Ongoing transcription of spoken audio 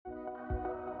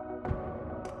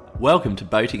Welcome to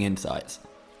Boating Insights.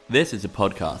 This is a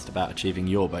podcast about achieving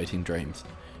your boating dreams,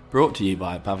 brought to you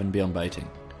by Above and Beyond Boating.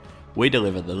 We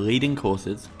deliver the leading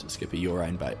courses to skipper your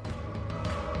own boat.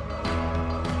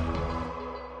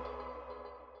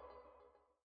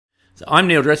 So I'm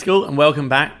Neil Driscoll and welcome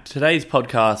back. Today's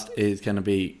podcast is going to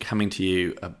be coming to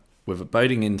you with a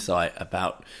boating insight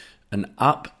about an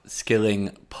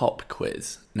upskilling pop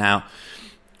quiz. Now,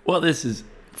 what this is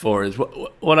for is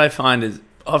what I find is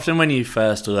often when you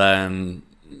first learn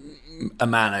a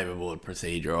man overboard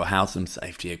procedure or how some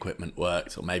safety equipment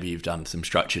works, or maybe you've done some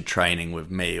structured training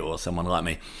with me or someone like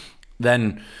me,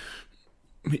 then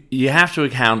you have to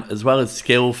account, as well as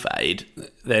skill fade,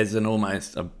 there's an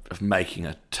almost, I'm making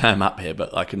a term up here,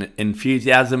 but like an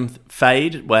enthusiasm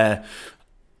fade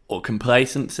or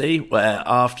complacency, where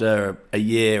after a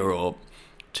year or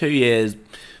 2 years,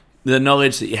 the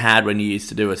knowledge that you had when you used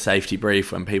to do a safety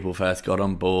brief when people first got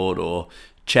on board, or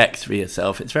checks for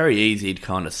yourself, it's very easy to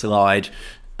kind of slide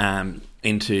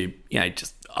into,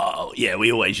 just, oh yeah,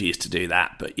 we always used to do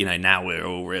that, but now we're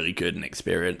all really good and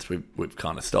experienced, we've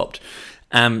kind of stopped.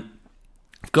 I've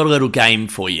got a little game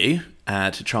for you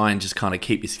to try and just kind of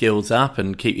keep your skills up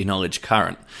and keep your knowledge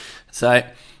current. So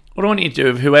what I want you to do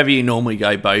with whoever you normally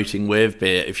go boating with, be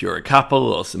it if you're a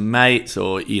couple or some mates,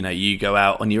 or you go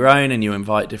out on your own and you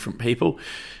invite different people,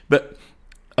 but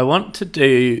I want to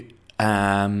do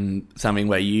something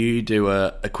where you do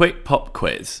a quick pop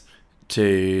quiz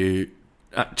to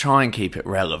try and keep it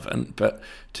relevant, but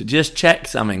to just check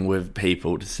something with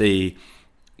people to see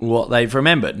what they've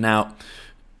remembered. Now,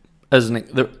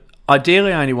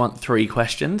 ideally I only want 3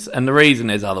 questions, and the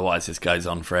reason is otherwise this goes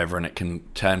on forever and it can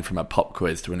turn from a pop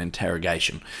quiz to an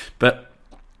interrogation. But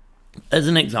as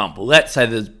an example, let's say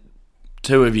there's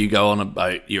 2 of you go on a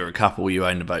boat, you're a couple, you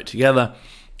own the boat together.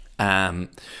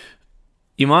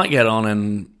 You might get on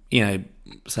and,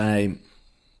 say,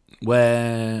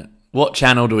 what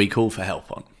channel do we call for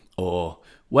help on? Or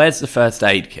where's the first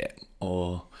aid kit?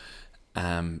 Or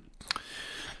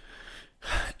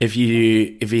if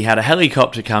you had a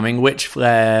helicopter coming, which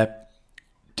flare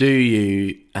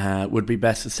would be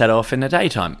best to set off in the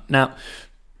daytime? Now,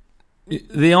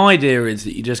 the idea is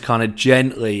that you just kind of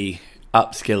gently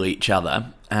upskill each other,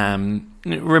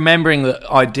 remembering that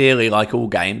ideally, like all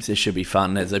games, this should be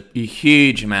fun. There's a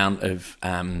huge amount of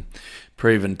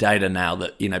proven data now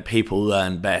that people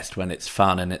learn best when it's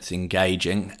fun and it's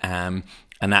engaging, and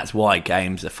that's why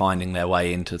games are finding their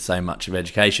way into so much of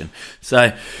education.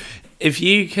 So if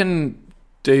you can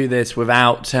do this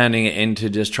without turning it into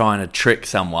just trying to trick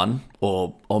someone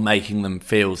or making them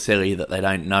feel silly that they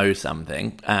don't know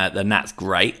something, then that's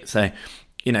great. So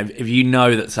if you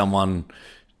know that someone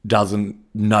doesn't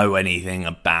know anything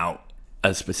about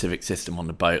a specific system on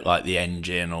the boat, like the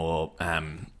engine or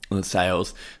the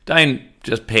sails, don't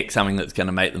just pick something that's going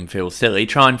to make them feel silly.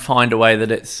 Try and find a way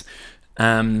that it's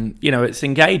it's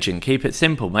engaging. Keep it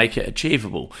simple, make it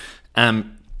achievable.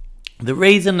 The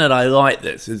reason that I like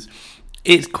this is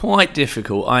it's quite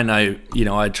difficult. I know,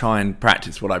 I try and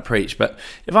practice what I preach, but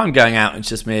if I'm going out and it's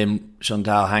just me and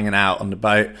Chantal hanging out on the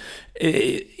boat,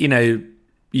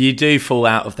 you do fall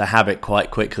out of the habit quite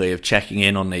quickly of checking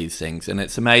in on these things, and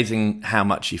it's amazing how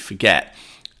much you forget.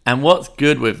 And what's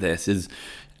good with this is,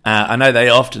 I know they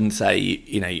often say,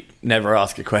 you never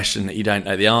ask a question that you don't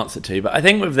know the answer to, but I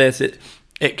think with this,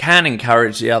 it can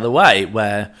encourage the other way,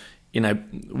 where,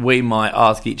 we might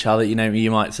ask each other,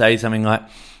 you might say something like,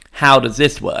 how does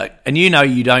this work? And you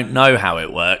don't know how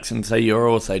it works, and so you're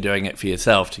also doing it for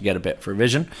yourself to get a bit of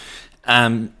revision.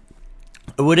 I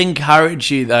would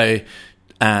encourage you, though,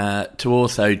 to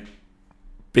also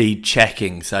be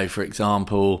checking. So, for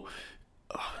example,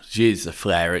 use the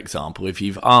flare example. If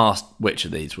you've asked which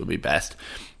of these would be best,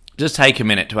 just take a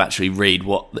minute to actually read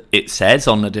what it says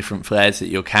on the different flares that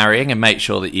you're carrying, and make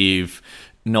sure that you've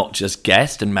not just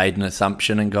guessed and made an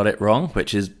assumption and got it wrong,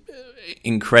 which is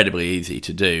incredibly easy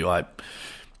to do. I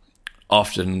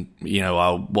often,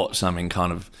 I'll watch something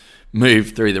kind of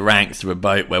move through the ranks to a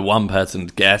boat where one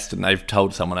person's guessed and they've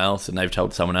told someone else and they've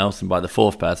told someone else, and by the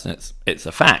 4th person it's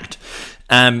a fact.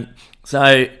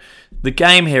 So the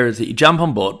game here is that you jump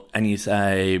on board and you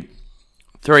say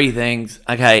 3 things.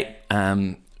 Okay,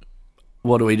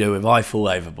 what do we do if I fall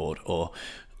overboard? Or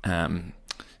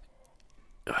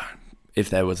if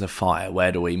there was a fire,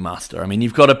 where do we muster? I mean,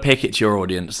 you've got to pick it to your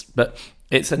audience, but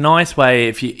it's a nice way,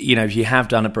 if you have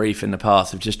done a brief in the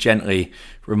past, of just gently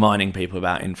reminding people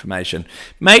about information.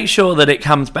 Make sure that it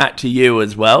comes back to you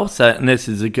as well. So, and this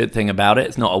is a good thing about it,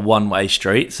 it's not a one-way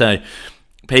street. So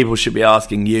people should be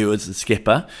asking you as the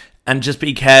skipper, And just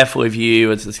be careful if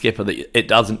you, as the skipper, that it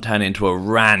doesn't turn into a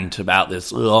rant about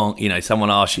this long,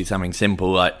 someone asks you something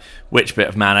simple like, which bit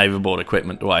of man overboard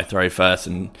equipment do I throw first?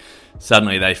 And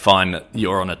suddenly they find that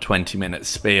you're on a 20-minute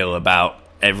spiel about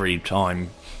every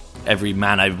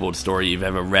man overboard story you've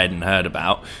ever read and heard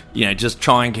about. Just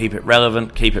try and keep it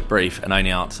relevant, keep it brief, and only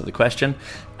answer the question.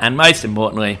 And most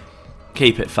importantly,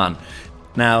 keep it fun.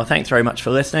 Now, thanks very much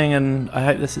for listening, and I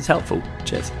hope this is helpful.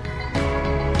 Cheers.